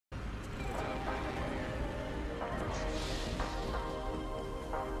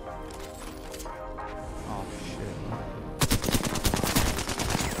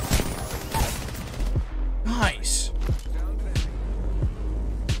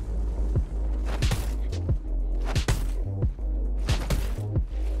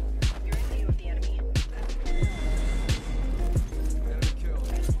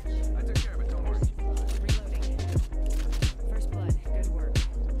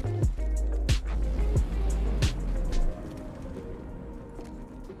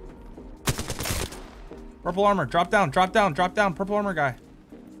Purple armor. Drop down. Drop down. Drop down. Purple armor guy.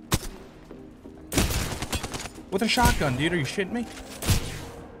 With a shotgun, dude. Are you shitting me?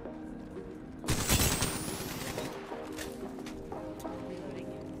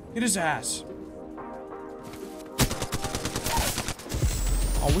 Hit his ass.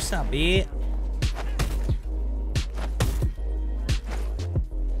 Oh, what's up, bitch?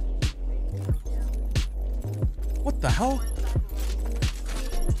 What the hell?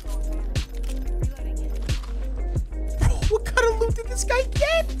 Bro, what kind of loot did this guy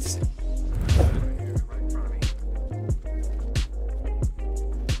get?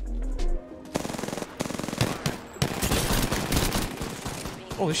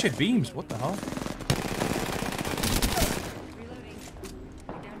 Oh, this shit beams. What the hell?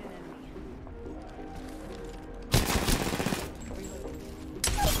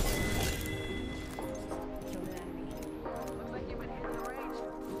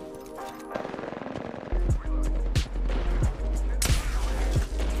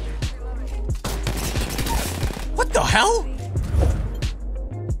 What the hell?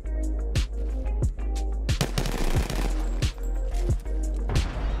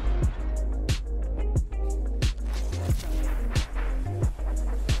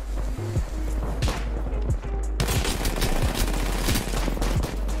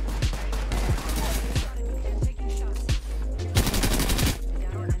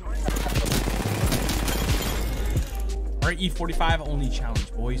 RE-45 only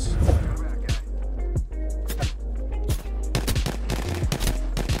challenge, boys.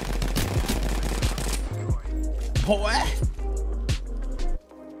 Boy.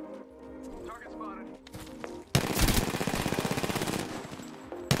 Target spotted.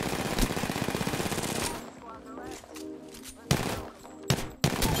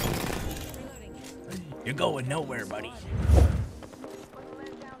 You're going nowhere, buddy.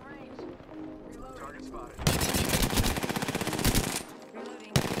 Target spotted.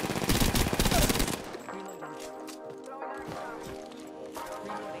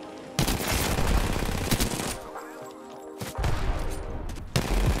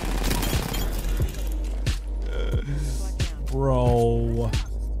 Bro.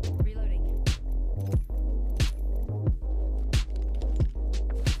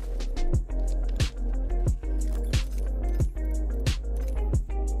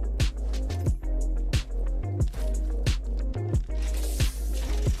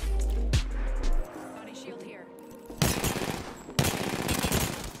 Body shield here.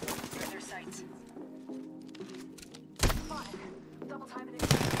 Their sights. Double time it.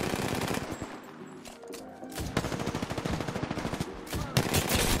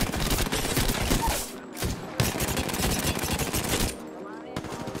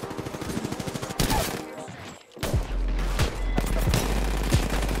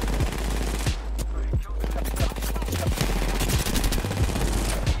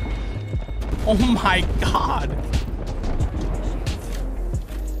 Oh my god.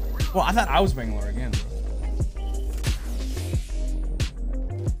 Well, I thought I was Bangalore again.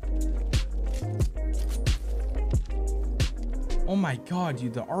 Oh my god,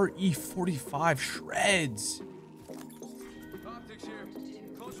 dude, the RE-45 shreds. Optics here.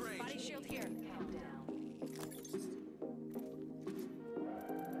 Close range. Body shield here.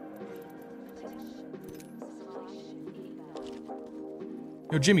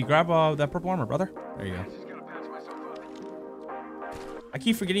 Yo, Jimmy, grab that purple armor, brother. There you go. Just gotta patch myself up. I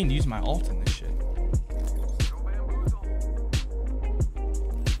keep forgetting to use my ult in this shit. No bamboozle.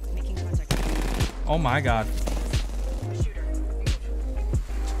 Making contact. Oh my god. Shooter.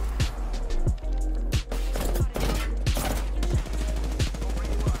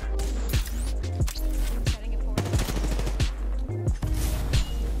 Setting it forward.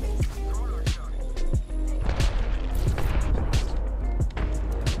 Corridor shot.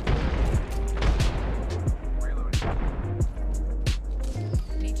 Reloading.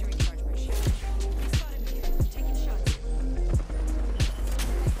 Need to recharge my shield. He spotted me. Taking shots.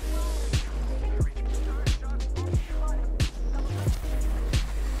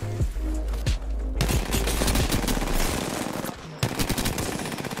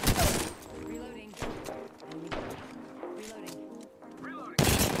 Reloading. Enemy down. Reloading. Reloading.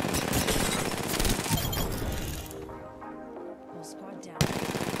 Whole squad down.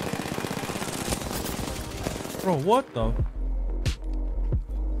 Bro, what the?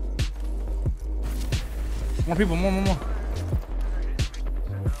 More people, more.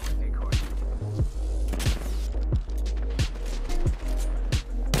 Decoy.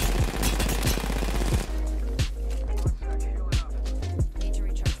 One sec. Healing up. Need to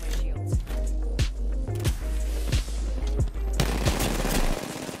recharge my shields.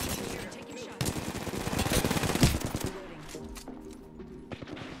 Shooter taking shots.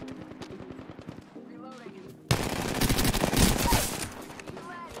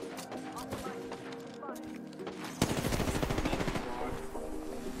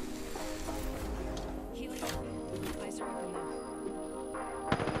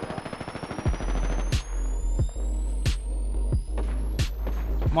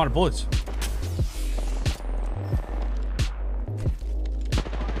 I'm out of bullets.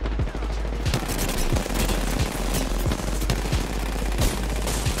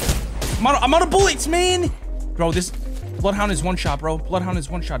 I'm out of bullets, man. Bro, this Bloodhound is one shot, bro. Bloodhound is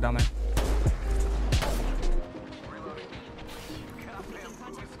one shot down there. Reloading. Goddamn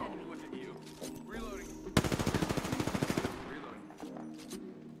bamboozled. Look at you. Reloading. Reloading.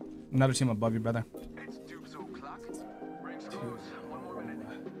 Another team above you, brother. It's Duke's o'clock. Rings close. 1 more minute.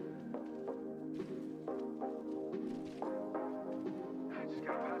 I just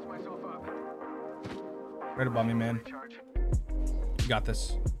gotta patch myself up. Right above me, man. Charge. You got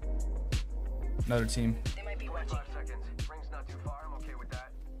this. Another team. They might be watching. 5 seconds. Ring's not too far. I'm okay with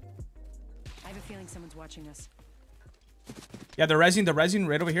that. I have a feeling someone's watching us. Yeah, they're resing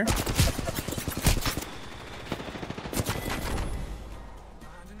right over here.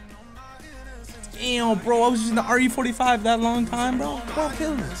 Damn, bro, I was using the RE-45 that long time, bro. 12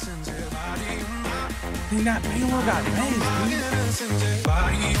 kills. He got Halo got raised, dude.